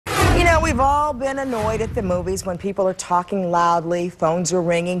We've all been annoyed at the movies when people are talking loudly, phones are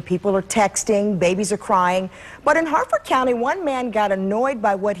ringing, people are texting, babies are crying. But in Harford County, one man got annoyed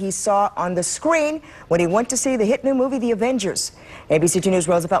by what he saw on the screen when he went to see the hit new movie, The Avengers. ABC2 News'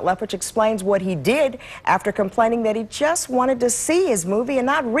 Roosevelt Lefferts explains what he did after complaining that he just wanted to see his movie and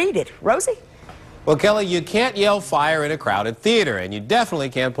not read it. Rosie? Well, Kelly, you can't yell fire in a crowded theater, and you definitely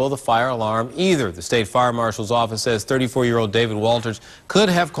can't pull the fire alarm either. The state fire marshal's office says 34-year-old David Walters could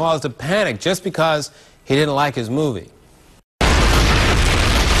have caused a panic just because he didn't like his movie.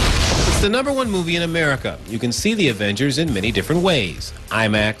 It's the #1 movie in America. You can see The Avengers in many different ways.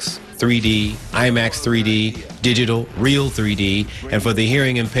 IMAX, 3D, IMAX 3D, digital, real 3D, and for the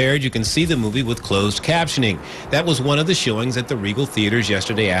hearing impaired, you can see the movie with closed captioning. That was one of the showings at the Regal Theaters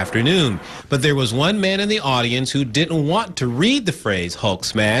yesterday afternoon. But there was one man in the audience who didn't want to read the phrase Hulk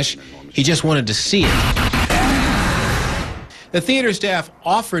smash. He just wanted to see it. The theater staff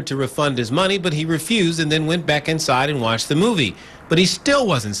offered to refund his money, but he refused and then went back inside and watched the movie. But he still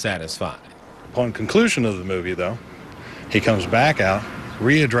wasn't satisfied. Upon conclusion of the movie, though, he comes back out,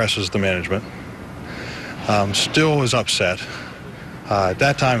 readdresses the management, still is upset. At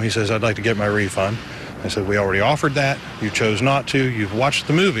that time, he says, "I'd like to get my refund." I said, "We already offered that. You chose not to. You've watched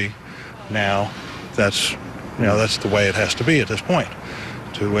the movie. Now, that's the way it has to be at this point."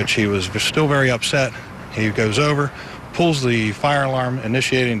 To which he was still very upset. He goes over, pulls the fire alarm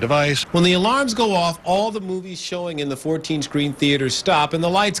initiating device. When the alarms go off, all the movies showing in the 14-screen theaters stop and the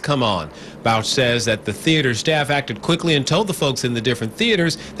lights come on. Bouch says that the theater staff acted quickly and told the folks in the different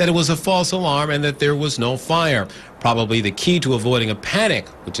theaters that it was a false alarm and that there was no fire. Probably the key to avoiding a panic,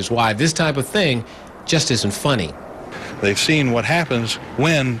 which is why this type of thing just isn't funny. They've seen what happens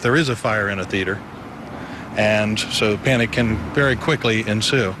when there is a fire in a theater, and so panic can very quickly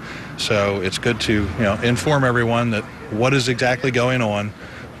ensue. So it's good to inform everyone that what is exactly going on,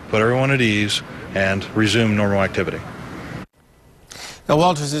 put everyone at ease, and resume normal activity. Now,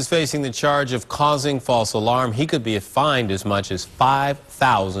 Walters is facing the charge of causing false alarm. He could be fined as much as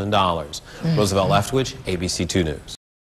 $5,000. Roosevelt Lefferts, ABC2 News.